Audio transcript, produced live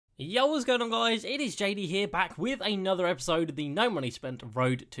Yo, what's going on, guys? It is JD here, back with another episode of the No Money Spent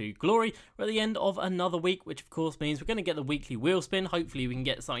Road to Glory. We're at the end of another week, which of course means we're going to get the weekly wheel spin. Hopefully we can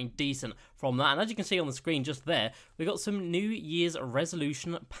get something decent from that. And as you can see on the screen just there, we've got some New Year's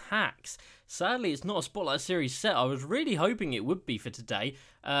resolution packs. Sadly, it's not a Spotlight Series set. I was really hoping it would be for today.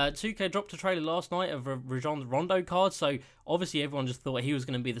 2K dropped a trailer last night of a Rajon Rondo card, so obviously everyone just thought he was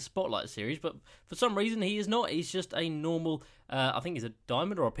going to be the Spotlight Series, but for some reason he is not. He's just a normal, I think he's a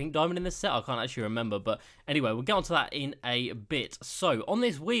diamond or a pink diamond in this set. I can't actually remember, but anyway, we'll get onto that in a bit. So, on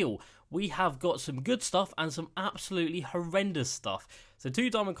this wheel, we have got some good stuff and some absolutely horrendous stuff. So 2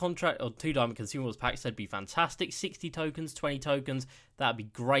 diamond contract, or 2 diamond consumables packs, that'd be fantastic. 60 tokens, 20 tokens, that'd be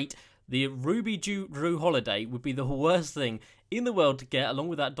great. The Ruby Drew Holiday would be the worst thing in the world to get, along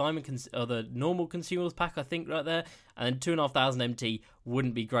with that diamond or the normal consumables pack, I think, right there. And then 2,500 MT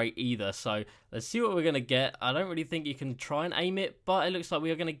wouldn't be great either. So let's see what we're going to get. I don't really think you can try and aim it, but it looks like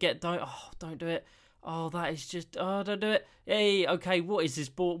we are going to get... don't do it. Oh, that is just... oh, don't do it. Hey, okay, what is this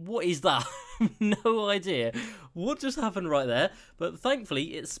board? What is that? No idea what just happened right there. But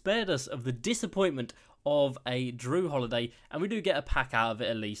thankfully, it spared us of the disappointment of a Drew Holiday, and we do get a pack out of it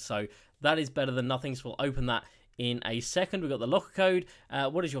at least, so that is better than nothing. So we'll open that in a second. We've got the locker code.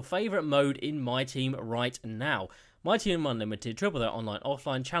 What is your favourite mode in My Team right now? My Team Unlimited, triple threat online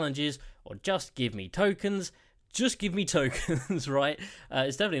offline challenges, or just give me tokens. Just give me tokens, right?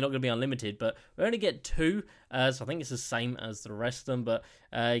 It's definitely not going to be unlimited, but we only get 2, so I think it's the same as the rest of them. But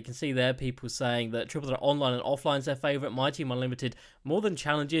you can see there people saying that triple threat online and offline is their favourite. My Team Unlimited more than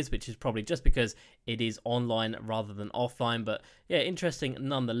challenges, which is probably just because it is online rather than offline. But yeah, interesting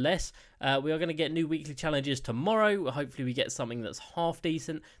nonetheless. We are going to get new weekly challenges tomorrow. Hopefully we get something that's half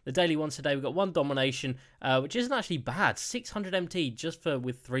decent. The daily ones today, we've got 1 domination, which isn't actually bad. 600 MT just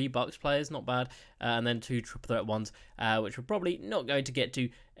with 3 Bucks players, not bad. And then 2 triple threat ones, which we're probably not going to get to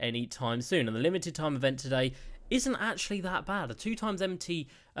anytime soon. And the limited time event today isn't actually that bad. A 2x MT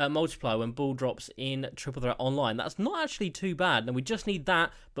multiplier when ball drops in triple threat online. That's not actually too bad. And we just need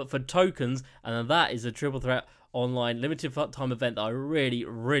that, but for tokens, and then that is a triple threat online limited time event that I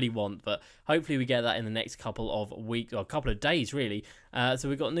really want, but hopefully we get that in the next couple of weeks, or a couple of days really. So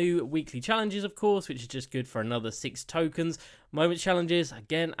we've got new weekly challenges, of course, which is just good for another 6 tokens. Moment challenges,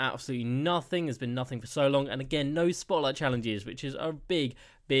 again, absolutely nothing. There's been nothing for so long, and again, no spotlight challenges, which is a big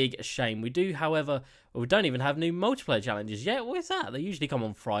shame. We do, however, we don't even have new multiplayer challenges yet. What is that? They usually come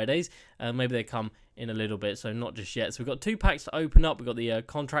on Fridays. Maybe they come in a little bit, so not just yet. So we've got 2 packs to open up. We've got the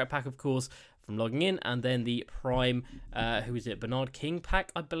contract pack, of course, from logging in, and then the Prime, who is it, Bernard King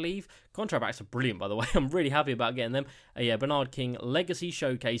pack, I believe. Contract packs are brilliant, by the way. I'm really happy about getting them. Yeah, Bernard King Legacy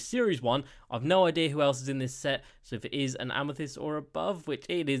Showcase Series 1. I've no idea who else is in this set, so if it is an Amethyst or above, which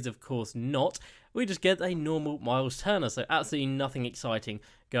it is, of course, not, we just get a normal Miles Turner, so absolutely nothing exciting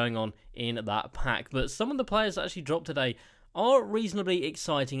going on in that pack. But some of the players that actually dropped today are reasonably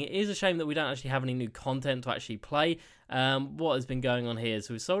exciting. It is a shame that we don't actually have any new content to actually play. What has been going on here?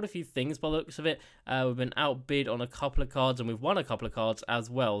 So we've sold a few things by the looks of it. We've been outbid on a couple of cards, and we've won a couple of cards as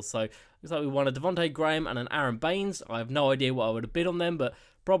well. So looks like we won a Devontae Graham and an Aaron Baines. I have no idea what I would have bid on them, but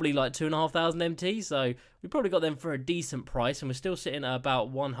probably like 2,500 MT. So we probably got them for a decent price, and we're still sitting at about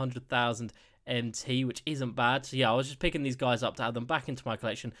 100,000 MT, which isn't bad. So yeah, I was just picking these guys up to add them back into my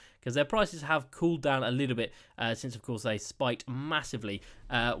collection because their prices have cooled down a little bit since, of course, they spiked massively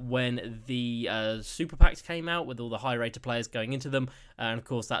when the super packs came out with all the high rated players going into them. And of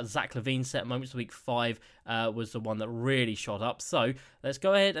course, that Zach LaVine set, Moments of Week 5, was the one that really shot up. So let's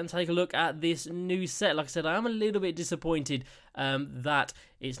go ahead and take a look at this new set. Like I said, I am a little bit disappointed that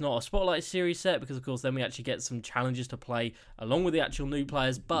it's not a Spotlight Series set, because of course then we actually get some challenges to play along with the actual new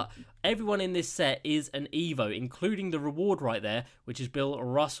players. But everyone in this set is an Evo, including the reward right there, which is Bill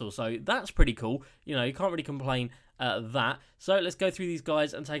Russell. So that's pretty cool. You know, you can't really complain that. So let's go through these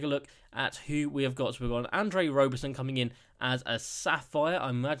guys and take a look at who we have got. So we've got Andre Roberson coming in as a Sapphire. I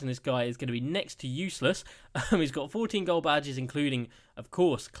imagine this guy is going to be next to useless. He's got 14 gold badges, including, of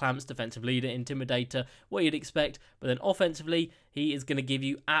course, Clamps, Defensive Leader, Intimidator, what you'd expect. But then offensively, he is going to give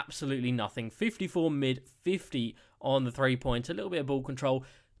you absolutely nothing. 54 mid, 50 on the 3-pointer, a little bit of ball control.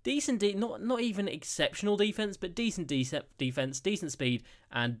 Decent, not even exceptional defense, but decent defense, decent speed,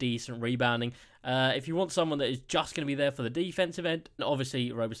 and decent rebounding. If you want someone that is just going to be there for the defensive end,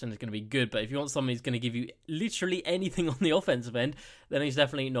 obviously Roberson is going to be good, but if you want someone who's going to give you literally anything on the offensive end, then he's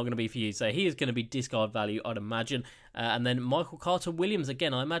definitely not going to be for you. So he is going to be discard value, I'd imagine. And then Michael Carter-Williams,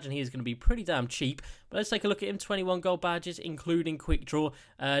 again, I imagine he is going to be pretty damn cheap. But let's take a look at him. 21 gold badges, including quick draw.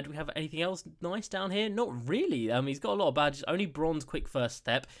 Do we have anything else nice down here? Not really. He's got a lot of badges, only bronze quick first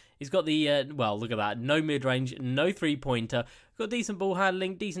step. He's got the, well, look at that, no mid-range, no three-pointer, got decent ball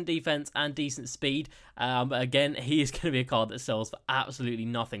handling, decent defense, and decent speed. But again, he is going to be a card that sells for absolutely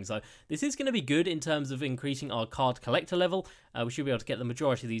nothing. So this is going to be good in terms of increasing our card collector level. We should be able to get the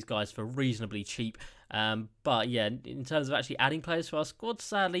majority of these guys for reasonably cheap. But yeah, in terms of actually adding players to our squad,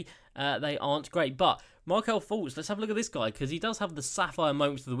 sadly, they aren't great. But Markel Fultz, let's have a look at this guy, because he does have the Sapphire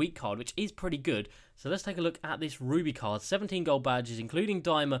Moments of the Week card, which is pretty good. So let's take a look at this Ruby card. 17 gold badges, including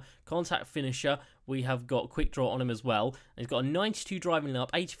Dimer, Contact Finisher. We have got Quick Draw on him as well. He's got a 92 driving up,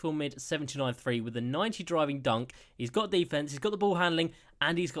 84 mid, 79-3 with a 90 driving dunk. He's got defense, he's got the ball handling,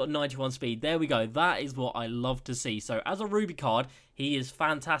 and he's got 91 speed. There we go. That is what I love to see. So as a Ruby card, he is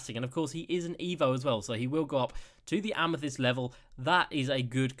fantastic. And of course, he is an Evo as well, so he will go up to the Amethyst level. That is a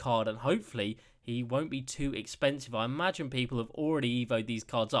good card, and hopefully he won't be too expensive. I imagine people have already Evo'd these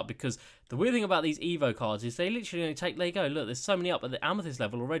cards up, because the weird thing about these Evo cards is they literally only take, there you go, look, there's so many up at the Amethyst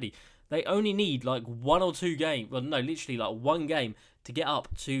level already. They only need like 1 or 2 games, well no, literally like 1 game to get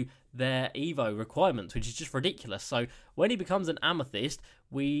up to their Evo requirements, which is just ridiculous. So when he becomes an Amethyst,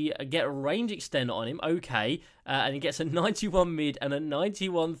 we get a range extend on him, okay, and he gets a 91 mid and a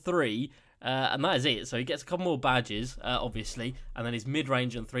 91 3. And that is it. So he gets a couple more badges, obviously, and then his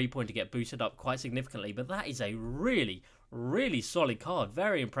mid-range and three-pointer get boosted up quite significantly. But that is a really, really solid card.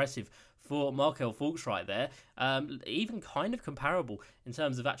 Very impressive for Markel Fultz right there. Even kind of comparable in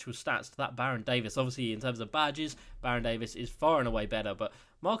terms of actual stats to that Baron Davis. Obviously, in terms of badges, Baron Davis is far and away better. But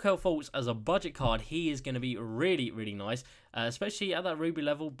Markel Fultz as a budget card, he is going to be really, really nice, especially at that Ruby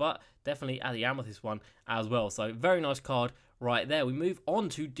level, but definitely at the Amethyst one as well. So very nice card right there. We move on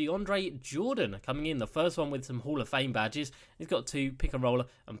to DeAndre Jordan coming in, the first one with some Hall of Fame badges. He's got 2 pick and roller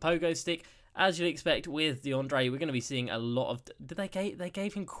and pogo stick. As you'd expect with DeAndre, we're going to be seeing a lot of... They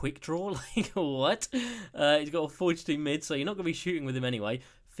gave him quick draw? Like, what? He's got a 42 mid, so you're not going to be shooting with him anyway.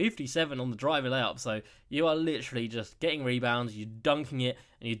 57 on the driving layup, so you are literally just getting rebounds, you're dunking it,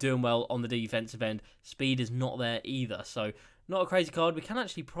 and you're doing well on the defensive end. Speed is not there either, so not a crazy card. We can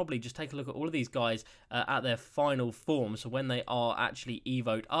actually probably just take a look at all of these guys at their final form, so when they are actually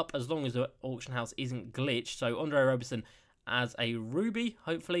evoed up, as long as the auction house isn't glitched. So Andre Roberson as a Ruby,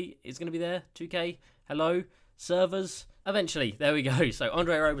 hopefully is going to be there. 2K, hello, servers, eventually, there we go. So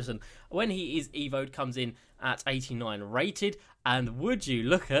Andre Roberson, when he is evoed, comes in at 89 rated, and would you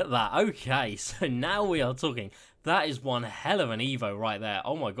look at that? Okay, so now we are talking. That is one hell of an evo right there.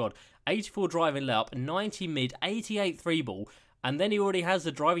 Oh my god, 84 driving layup, 90 mid, 88 3 ball, and then he already has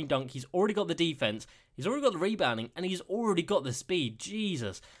the driving dunk, he's already got the defense, he's already got the rebounding, and he's already got the speed.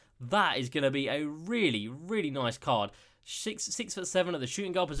 Jesus, that is going to be a really, really nice card. 6'7" at the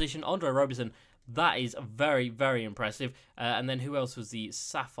shooting guard position, Andre Roberson. That is very, very impressive. And then who else was the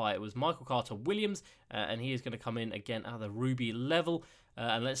Sapphire? It was Michael Carter-Williams, and he is going to come in again at the Ruby level.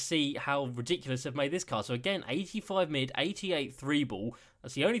 And let's see how ridiculous they've made this card. So again, 85 mid, 88 3 ball.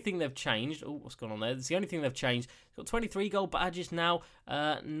 That's the only thing they've changed. Oh, what's going on there? That's the only thing they've changed. It's got 23 gold badges now.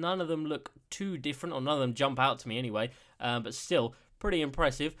 None of them look too different, or none of them jump out to me anyway. But still, pretty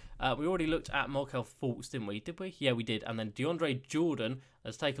impressive. We already looked at Markel Fultz, didn't we? Did we? Yeah, we did. And then DeAndre Jordan,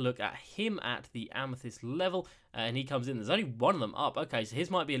 let's take a look at him at the Amethyst level. And he comes in. There's only one of them up. Okay, so his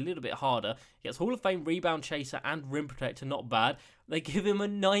might be a little bit harder. He gets Hall of Fame Rebound Chaser and Rim Protector, not bad. They give him a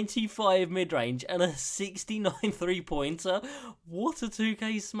 95 mid-range and a 69 three-pointer. What a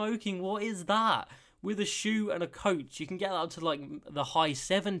 2K smoking. What is that? With a shoe and a coach, you can get that up to like the high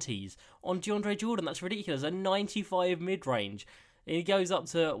 70s on DeAndre Jordan. That's ridiculous. A 95 mid-range. He goes up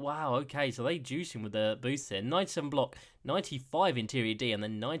to, wow, okay, so they juice him with the boost here. 97 block, 95 interior D, and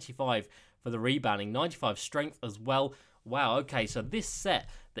then 95 for the rebounding, 95 strength as well. Wow, okay, so this set,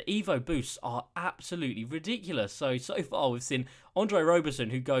 the Evo boosts are absolutely ridiculous. So far we've seen Andre Roberson,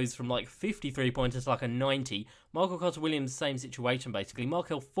 who goes from like 53 pointers to like a 90. Michael Carter-Williams, same situation basically.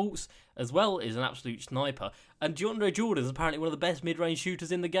 Markel Fultz as well is an absolute sniper. And DeAndre Jordan is apparently one of the best mid-range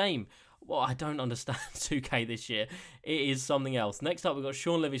shooters in the game. Well, I don't understand 2K this year. It is something else. Next up, we've got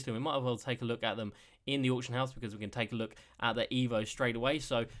Sean Livingston. We might as well take a look at them in the auction house, because we can take a look at the Evo straight away.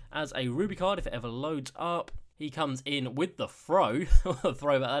 So as a Ruby card, if it ever loads up, he comes in with the throw. What a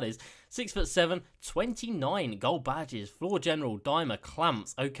throwback that is. 6'7", 29 gold badges, floor general, dimer,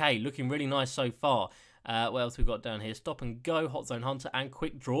 clamps. Okay, looking really nice so far. What else we got down here? Stop and go, hot zone hunter, and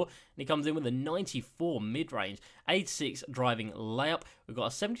quick draw. And he comes in with a 94 mid-range, 86 driving layup. We've got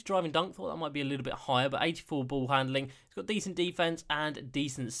a 70 driving dunk. Thought that might be a little bit higher, but 84 ball handling. He's got decent defense and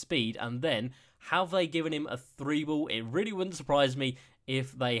decent speed. And then, have they given him a 3-ball? It really wouldn't surprise me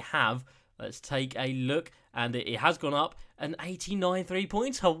if they have. Let's take a look, and it has gone up, an 89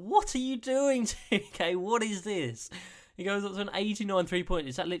 3-pointer. What are you doing, 2K? What is this? He goes up to an 89 3-pointer.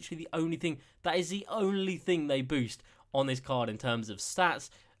 Is that literally the only thing? That is the only thing they boost on this card in terms of stats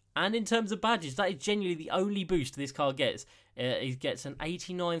and in terms of badges. That is genuinely the only boost this card gets. He gets an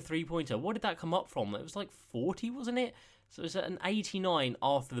 89 3-pointer. What did that come up from? It was like 40, wasn't it? So it's at an 89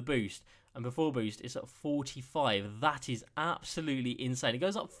 after the boost. And before boost, it's at 45. That is absolutely insane. It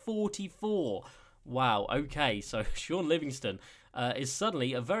goes up 44. Wow, okay. So Sean Livingston is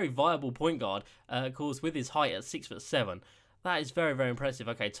suddenly a very viable point guard. Of course, with his height at 6'7". That is very, very impressive.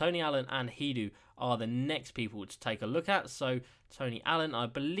 Okay, Tony Allen and Hedo are the next people to take a look at. So Tony Allen, I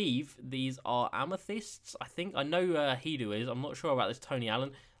believe these are amethysts. I think I know Hedo is. I'm not sure about this Tony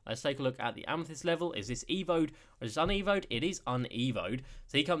Allen. Let's take a look at the amethyst level. Is this evoed or is this unevoed? It is unevoed.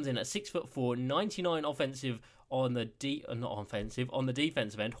 So he comes in at 6'4", 99 offensive on the on the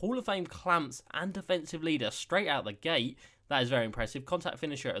defensive end. Hall of Fame clamps and defensive leader straight out the gate. That is very impressive. Contact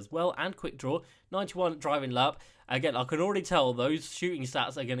finisher as well and quick draw. 91 driving layup. Again, I can already tell those shooting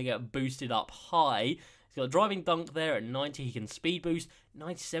stats are going to get boosted up high. He's got a driving dunk there at 90. He can speed boost.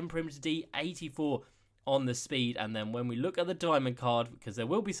 97 perimeter D, 84 on the speed. And then when we look at the diamond card, because there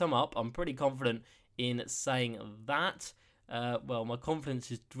will be some up, I'm pretty confident in saying that. Well, my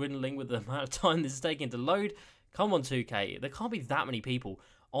confidence is dwindling with the amount of time this is taking to load. Come on, 2K. There can't be that many people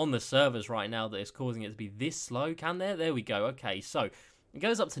on the servers right now that is causing it to be this slow, can there? There we go. Okay, so it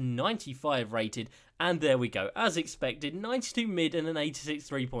goes up to 95 rated, and there we go. As expected, 92 mid and an 86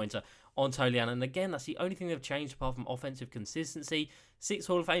 3-pointer on Tony Allen. And again, that's the only thing they've changed apart from offensive consistency. 6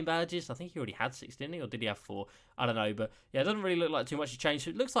 Hall of Fame badges. I think he already had 6, didn't he? Or did he have 4? I don't know. But yeah, it doesn't really look like too much has changed.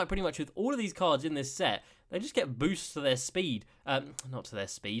 So it looks like pretty much with all of these cards in this set, they just get boosts to their speed. Not to their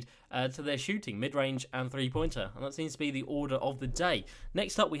speed, to their shooting, mid-range and 3-pointer. And that seems to be the order of the day.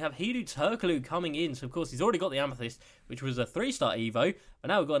 Next up, we have Hedo Turkoglu coming in. So, of course, he's already got the Amethyst, which was a 3-star Evo. But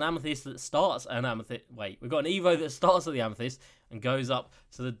now we've got an Amethyst that starts an Amethyst. Wait, we've got an Evo that starts at the Amethyst and goes up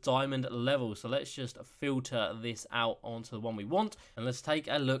to the Diamond level. So let's just filter this out onto the one we want. And let's take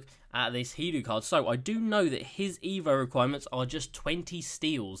a look at this Hedo card. So I do know that his Evo requirements are just 20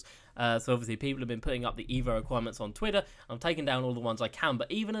 steals. So obviously people have been putting up the Evo requirements on Twitter. I'm taking down all the ones I can.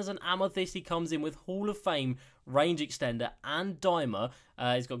 But even as an Amethyst, he comes in with Hall of Fame, range extender and dimer.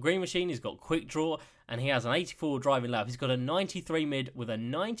 He's got green machine, he's got quick draw, and he has an 84 driving lap. He's got a 93 mid with a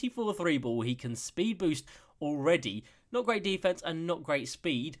 94 3 ball. He can speed boost already. Not great defense and not great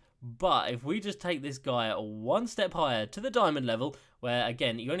speed. But if we just take this guy one step higher to the diamond level, where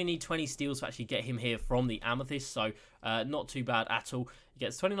again you only need 20 steals to actually get him here from the amethyst, so not too bad at all. He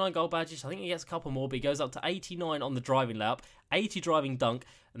gets 29 gold badges. I think he gets a couple more, but he goes up to 89 on the driving layup, 80 driving dunk,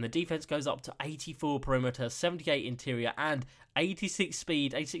 and the defense goes up to 84 perimeter, 78 interior, and 86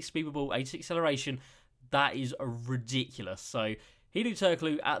 speed, 86 speed with ball, 86 acceleration. That is ridiculous. So Hedo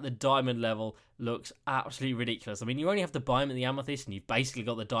Turkoglu at the diamond level looks absolutely ridiculous. I mean, you only have to buy him in the amethyst, and you've basically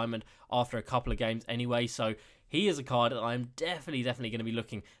got the diamond after a couple of games anyway. So he is a card that I'm definitely going to be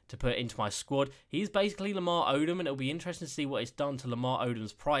looking to put into my squad. He's basically Lamar Odom, and it'll be interesting to see what it's done to Lamar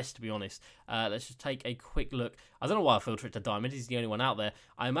Odom's price, to be honest. Let's just take a quick look. I don't know why I filter it to diamond. He's the only one out there.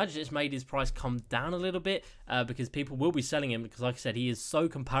 I imagine it's made his price come down a little bit because people will be selling him because, like I said, he is so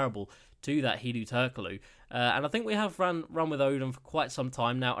comparable to that Hedo Turkoglu. And I think we have run with Odom for quite some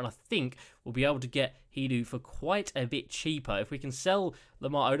time now, and I think we'll be able to get Hedo for quite a bit cheaper. If we can sell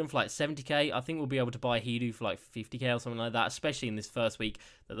Lamar Odom for like 70k, I think we'll be able to buy Hedo for like 50k or something like that, especially in this first week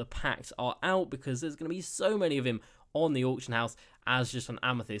that the packs are out, because there's going to be so many of him on the auction house as just an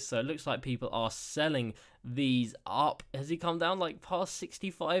amethyst. So it looks like people are selling these up. Has he come down like past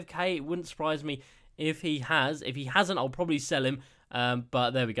 65k? It wouldn't surprise me if he has. If he hasn't, I'll probably sell him.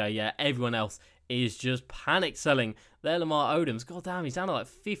 But there we go. Yeah, everyone else is just panic selling their Lamar Odoms. God damn, he's down to like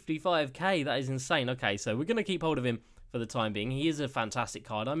 55k. That is insane. Okay, so we're going to keep hold of him for the time being. He is a fantastic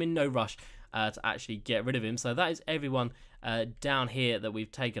card. I'm in no rush to actually get rid of him. So that is everyone down here that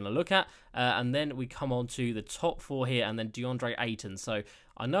we've taken a look at. And then we come on to the top 4 here, and then DeAndre Ayton. So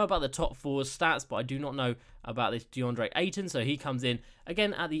I know about the top 4 stats, but I do not know about this DeAndre Ayton. So he comes in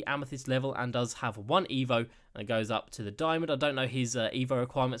again at the amethyst level and does have 1 Evo, and it goes up to the diamond. I don't know his Evo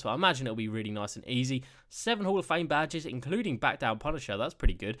requirements, but I imagine it'll be really nice and easy. 7 Hall of Fame badges, including back down Punisher. That's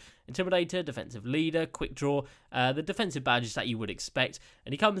pretty good. Intimidator, defensive leader, quick draw, the defensive badges that you would expect.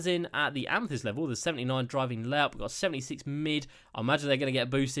 And he comes in at the amethyst level. The 79 driving layup. We've got 76 mid. I imagine they're going to get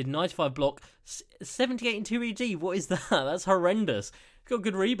boosted. 95 block, 78 in 2 EG. What is that? That's horrendous. He's got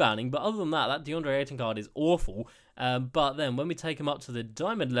good rebounding, but other than that, that DeAndre Ayton card is awful. But then when we take him up to the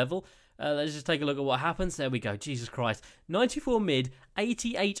diamond level, let's just take a look at what happens. There we go. Jesus Christ. 94 mid,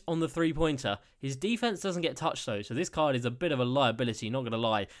 88 on the 3-pointer. His defense doesn't get touched though, so this card is a bit of a liability, not going to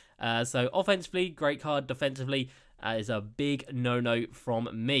lie. So offensively, great card. Defensively, is a big no-no from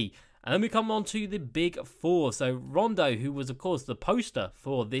me. And then we come on to the big four. So Rondo, who was, of course, the poster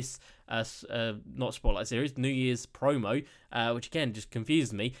for this, not Spotlight Series, New Year's promo, which, again, just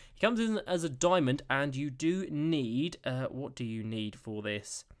confused me. He comes in as a diamond, and you do need, what do you need for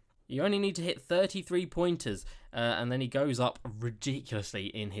this? You only need to hit 33 pointers, and then he goes up ridiculously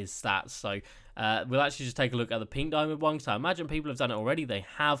in his stats. So we'll actually just take a look at the pink diamond one, so I imagine people have done it already. They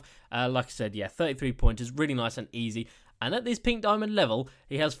have. Like I said, yeah, 33 pointers, really nice and easy. And at this pink diamond level,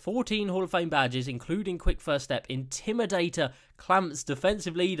 he has 14 Hall of Fame badges, including Quick First Step, Intimidator, Clamps,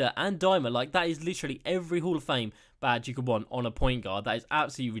 Defensive Leader, and Dimer. Like, that is literally every Hall of Fame badge you could want on a point guard. That is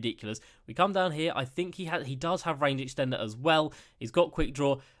absolutely ridiculous. We come down here. I think he does have range extender as well. He's got quick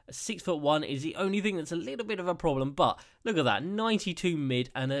draw. 6'1" is the only thing that's a little bit of a problem. But look at that, 92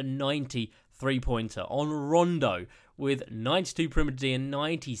 mid and a 90 3-pointer on Rondo with 92 perimeter D and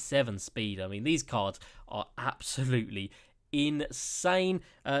 97 speed. I mean, these cards are absolutely insane.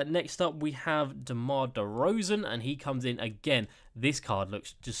 Next up, we have DeMar DeRozan, and he comes in again. This card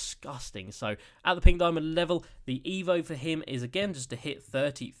looks disgusting. So at the pink diamond level, the Evo for him is again just to hit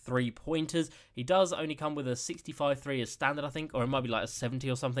 33 pointers. He does only come with a 65-3 as standard, I think, or it might be like a 70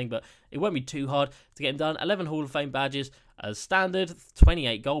 or something, but it won't be too hard to get him done. 11 Hall of Fame badges as standard,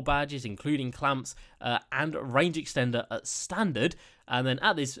 28 gold badges, including clamps, and range extender at standard. And then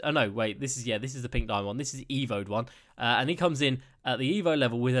at this, oh no, wait, this is the pink diamond one. This is the Evo'd one. And he comes in at the Evo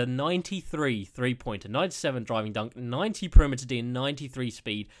level with a 93 3-pointer, 97 driving dunk, 90 perimeter D, and 93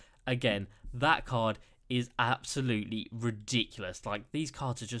 speed. Again, that card is absolutely ridiculous. Like, these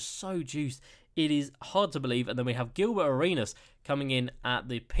cards are just so juiced. It is hard to believe. And then we have Gilbert Arenas coming in at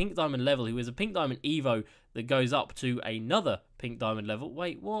the pink diamond level, who is a pink diamond Evo that goes up to another pink diamond level.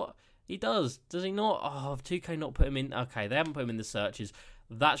 Wait, what? He does he not? Oh, 2K not put him in. Okay, they haven't put him in the searches.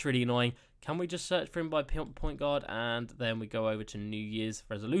 That's really annoying. Can we just search for him by point guard? And then we go over to New Year's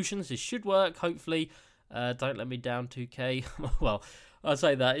resolutions. This should work, hopefully. Don't let me down, 2K. Well, I'll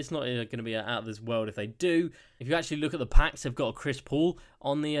say that. It's not going to be out of this world if they do. If you actually look at the packs, they've got a Chris Paul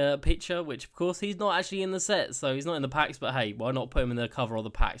on the picture, which, of course, he's not actually in the set. So he's not in the packs, but hey, why not put him in the cover of the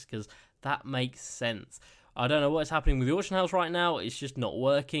packs? Because that makes sense. I don't know what's happening with the auction house right now. It's just not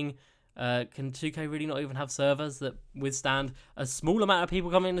working. Can 2K really not even have servers that withstand a small amount of people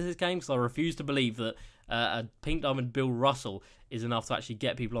coming into this game? Because I refuse to believe that a pink diamond Bill Russell is enough to actually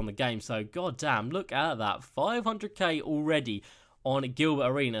get people on the game. So, goddamn, look at that. 500k already on Gilbert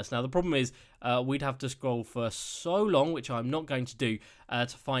Arenas. Now, the problem is we'd have to scroll for so long, which I'm not going to do, to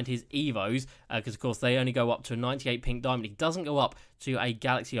find his Evos, because, of course, they only go up to a 98 pink diamond. He doesn't go up to a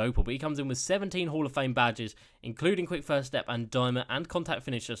Galaxy Opal, but he comes in with 17 Hall of Fame badges, including Quick First Step and Dimer and Contact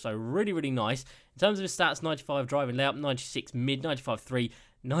Finisher, so really, really nice. In terms of his stats, 95 driving layup, 96 mid, 95 3,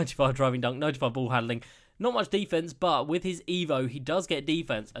 95 driving dunk, 95 ball handling. Not much defense, but with his Evo, he does get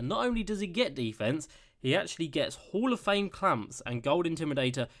defense, and not only does he get defense, he actually gets Hall of Fame clamps and gold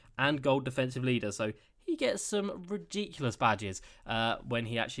intimidator and gold defensive leader. So he gets some ridiculous badges when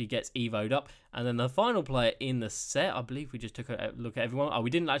he actually gets Evo'd up. And then the final player in the set, I believe we just took a look at everyone. Oh, we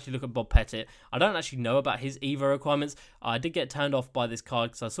didn't actually look at Bob Pettit. I don't actually know about his Evo requirements. I did get turned off by this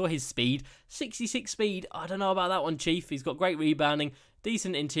card because I saw his speed. 66 speed. I don't know about that one, Chief. He's got great rebounding,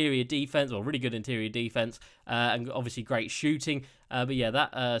 decent interior defense, or really good interior defense, and obviously great shooting. But yeah,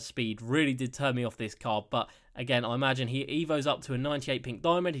 that speed really did turn me off this card. But again, I imagine he Evos up to a 98 pink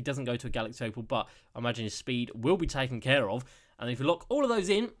diamond. He doesn't go to a Galaxy Opal, but I imagine his speed will be taken care of. And if you lock all of those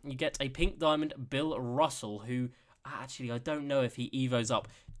in, you get a pink diamond Bill Russell, who actually I don't know if he Evos up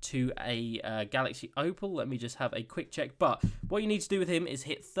to a Galaxy Opal. Let me just have a quick check. But what you need to do with him is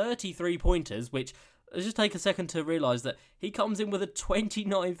hit 33 pointers, which... Let's just take a second to realise that he comes in with a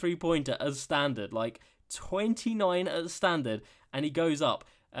 29 3-pointer as standard. Like, 29 as standard, and he goes up.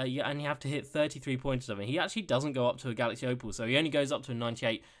 And you have to hit 33 pointers of him. He actually doesn't go up to a Galaxy Opal, so he only goes up to a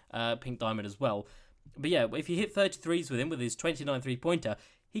 98 pink diamond as well. But yeah, if you hit 33s with him with his 29 3-pointer,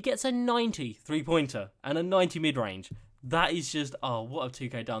 he gets a 90 3-pointer and a 90 mid-range. That is just, oh, what have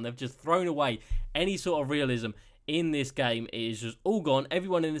 2K done? They've just thrown away any sort of realism in this game. It is just all gone.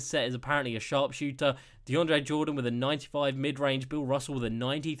 Everyone in this set is apparently a sharpshooter. DeAndre Jordan with a 95 mid-range. Bill Russell with a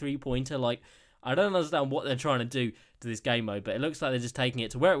 93-pointer. Like, I don't understand what they're trying to do to this game mode, but it looks like they're just taking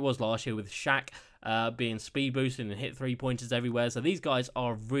it to where it was last year with Shaq being speed boosted and hit 3-pointers everywhere. So these guys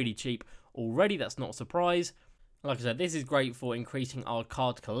are really cheap already. That's not a surprise. Like I said, this is great for increasing our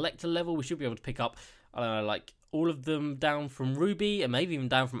card collector level. We should be able to pick up, I don't know, like all of them down from Ruby and maybe even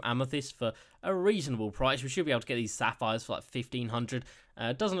down from Amethyst for a reasonable price. We should be able to get these Sapphires for like 1,500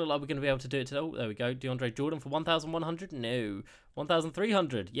 Doesn't look like we're going to be able to do it today. Oh, there we go. DeAndre Jordan for 1,100. No.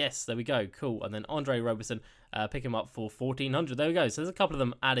 1,300. Yes, there we go. Cool. And then Andre Roberson, pick him up for 1,400. There we go. So there's a couple of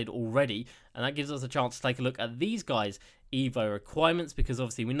them added already, and that gives us a chance to take a look at these guys' Evo requirements, because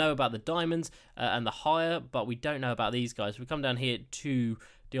obviously we know about the diamonds and the higher, but we don't know about these guys. We come down here to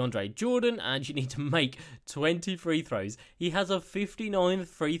DeAndre Jordan, and you need to make 20 free throws. He has a 59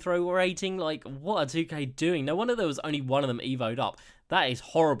 free throw rating. Like, what are 2K doing? No wonder there was only one of them evoed up. That is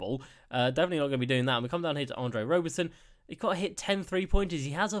horrible. Definitely not going to be doing that. And we come down here to Andre Roberson. He got to hit 10 3-pointers.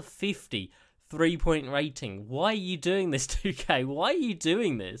 He has a 50 3-point rating. Why are you doing this, 2K? Why are you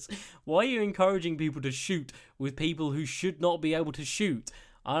doing this? Why are you encouraging people to shoot with people who should not be able to shoot?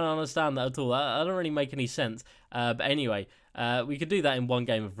 I don't understand that at all. That don't really make any sense. But anyway, we could do that in one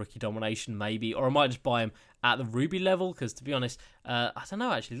game of Rookie Domination, maybe. Or I might just buy him at the Ruby level, because to be honest, I don't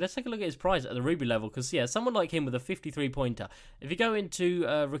know actually. Let's take a look at his price at the Ruby level, because yeah, someone like him with a 53-pointer, if you go into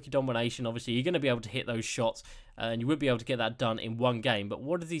Rookie Domination, obviously you're going to be able to hit those shots, and you would be able to get that done in one game. But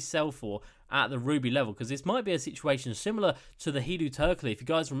what does he sell for at the Ruby level? Because this might be a situation similar to the Hedo Turkoglu. If you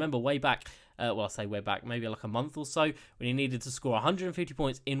guys remember way back, well, I say way back, maybe like a month or so, when he needed to score 150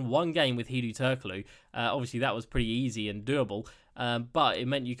 points in one game with Hedo Turkoglu. Obviously, that was pretty easy and doable, but it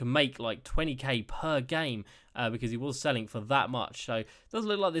meant you can make like 20k per game because he was selling for that much. So it doesn't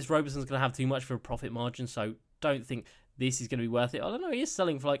look like this Roberson's going to have too much for a profit margin, so don't think this is going to be worth it. I don't know, he is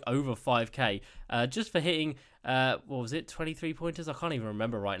selling for like over 5k just for hitting, what was it, 23 pointers? I can't even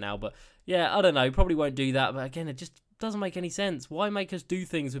remember right now, but yeah, I don't know, probably won't do that. But again, it just doesn't make any sense. Why make us do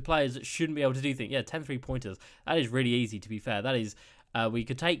things with players that shouldn't be able to do things? Yeah, 10 3-pointers. That is really easy, to be fair. That is, we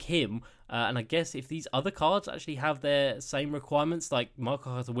could take him, and I guess if these other cards actually have their same requirements, like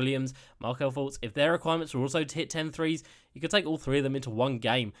Marco Williams, Markel Fultz, if their requirements are also to hit 10 threes, you could take all three of them into one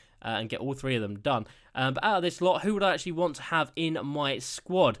game and get all three of them done. But out of this lot, who would I actually want to have in my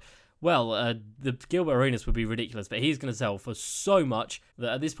squad? Well, the Gilbert Arenas would be ridiculous, but he's going to sell for so much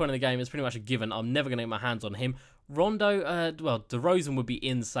that at this point in the game, it's pretty much a given. I'm never going to get my hands on him. Rondo, well, DeRozan would be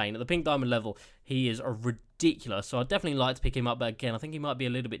insane. At the pink diamond level, he is ridiculous, so I'd definitely like to pick him up, but again, I think he might be a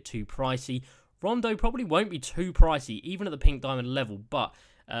little bit too pricey. Rondo probably won't be too pricey, even at the pink diamond level, but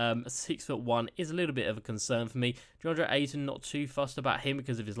 6'1" is a little bit of a concern for me. DeAndre Ayton, not too fussed about him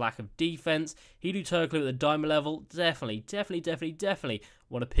because of his lack of defense. Hedo Turkoglu at the diamond level, definitely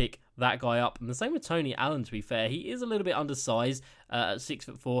want to pick that guy up. And the same with Tony Allen, to be fair. He is a little bit undersized at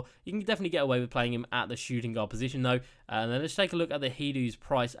 6'4". You can definitely get away with playing him at the shooting guard position, though. And then let's take a look at the Hedo's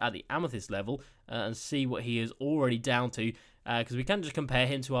price at the amethyst level and see what he is already down to. Because we can just compare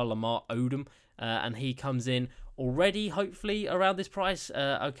him to our Lamar Odom, and he comes in already, hopefully, around this price.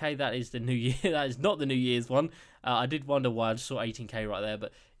 Okay, that is the New Year. That is not the New Year's one. I did wonder why I just saw 18k right there,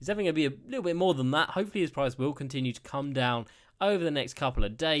 but he's definitely going to be a little bit more than that. Hopefully, his price will continue to come down over the next couple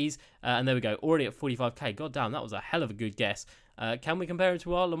of days. And there we go, already at 45k. God damn, that was a hell of a good guess. Can we compare him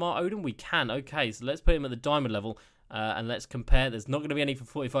to our Lamar Odom? We can. Okay, so let's put him at the diamond level, and let's compare. There's not going to be any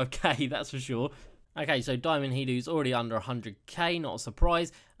for 45k, that's for sure. Okay, so Diamond Hedo's already under 100k, not a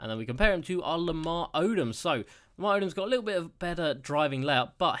surprise. And then we compare him to our Lamar Odom. So, Lamar Odom's got a little bit of better driving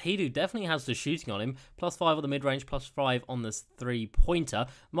layout, but Hedo definitely has the shooting on him. +5 on the mid-range, +5 on the three-pointer.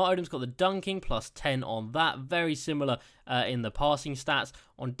 Lamar Odom's got the dunking, +10 on that. Very similar in the passing stats.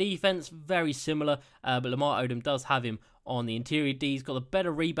 On defense, very similar, but Lamar Odom does have him on the interior D. He's got the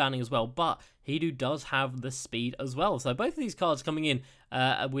better rebounding as well, but Hedo does have the speed as well. So both of these cards coming in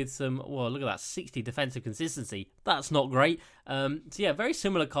with some, well, look at that, 60 defensive consistency. That's not great. So yeah, very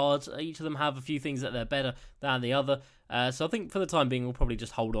similar cards. Each of them have a few things that they're better than the other. So I think for the time being, we'll probably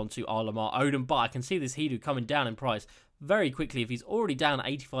just hold on to our Lamar Odom, but I can see this Hedo coming down in price very quickly. If he's already down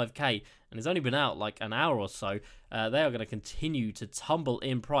 85k and has only been out like an hour or so, they are going to continue to tumble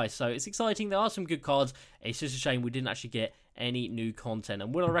in price. So it's exciting. There are some good cards. It's just a shame we didn't actually get any new content.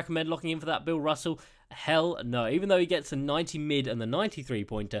 And would I recommend locking in for that Bill Russell? Hell no. Even though he gets a 90 mid and the 93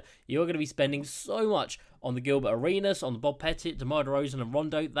 pointer, you're going to be spending so much on the Gilbert Arenas, on the Bob Pettit, DeMar DeRozan and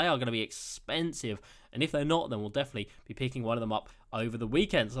Rondo. They are going to be expensive. And if they're not, then we'll definitely be picking one of them up over the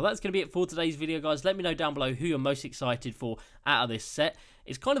weekend. So that's going to be it for today's video, guys. Let me know down below who you're most excited for out of this set.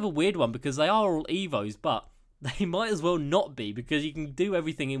 It's kind of a weird one because they are all Evos, but they might as well not be, because you can do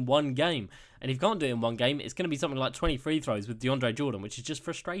everything in one game. And if you can't do it in one game, it's going to be something like 20 free throws with DeAndre Jordan, which is just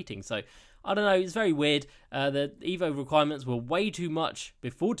frustrating. So, I don't know, it's very weird. The Evo requirements were way too much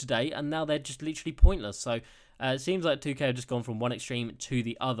before today, and now they're just literally pointless. So, it seems like 2K have just gone from one extreme to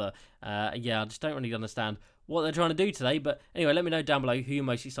the other. Yeah, I just don't really understand what they're trying to do today. But anyway, let me know down below who you're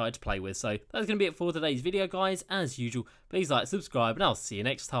most excited to play with. So, that's going to be it for today's video, guys. As usual, please like, subscribe, and I'll see you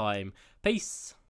next time. Peace.